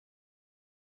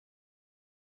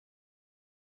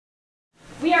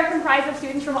We are comprised of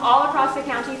students from all across the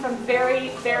county from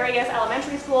various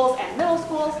elementary schools and middle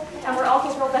schools, and we're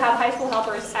also thrilled to have high school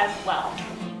helpers as well.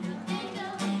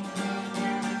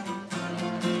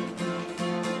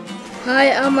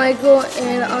 Hi, I'm Michael,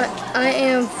 and I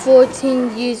am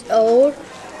 14 years old.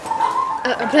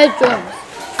 I play drums.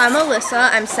 I'm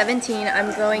Alyssa, I'm 17,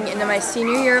 I'm going into my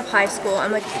senior year of high school.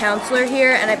 I'm a counselor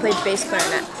here and I play bass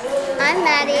clarinet. I'm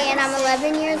Maddie and I'm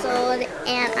 11 years old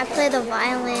and I play the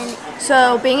violin.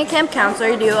 So being a camp counselor,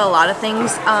 you do a lot of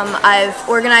things. I've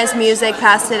organized music,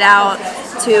 passed it out,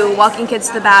 to walking kids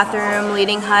to the bathroom,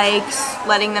 leading hikes,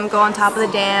 letting them go on top of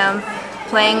the dam,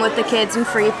 playing with the kids in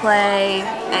free play,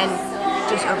 and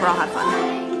just overall have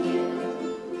fun.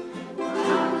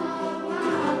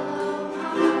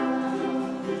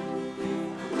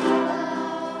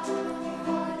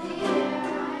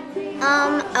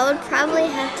 I would probably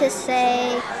have to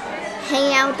say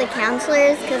hanging out with the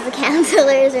counselors because the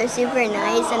counselors are super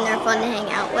nice and they're fun to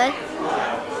hang out with.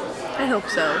 I hope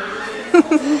so.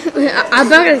 I'm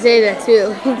not going to say that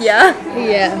too. Yeah?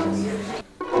 Yeah.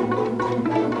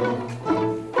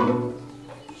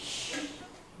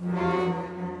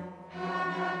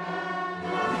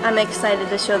 I'm excited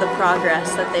to show the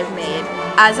progress that they've made.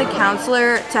 As a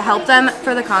counselor, to help them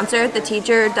for the concert, the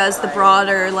teacher does the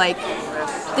broader, like,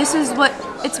 this is what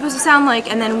it's supposed to sound like,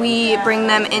 and then we bring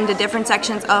them into different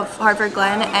sections of Harford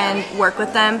Glen and work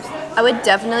with them. I would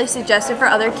definitely suggest it for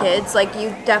other kids. Like,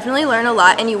 you definitely learn a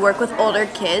lot and you work with older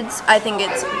kids. I think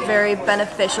it's very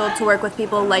beneficial to work with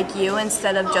people like you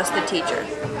instead of just the teacher.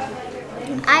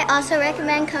 I also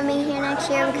recommend coming here next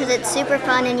year because it's super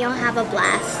fun and you'll have a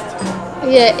blast.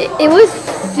 Yeah, it was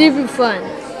super fun.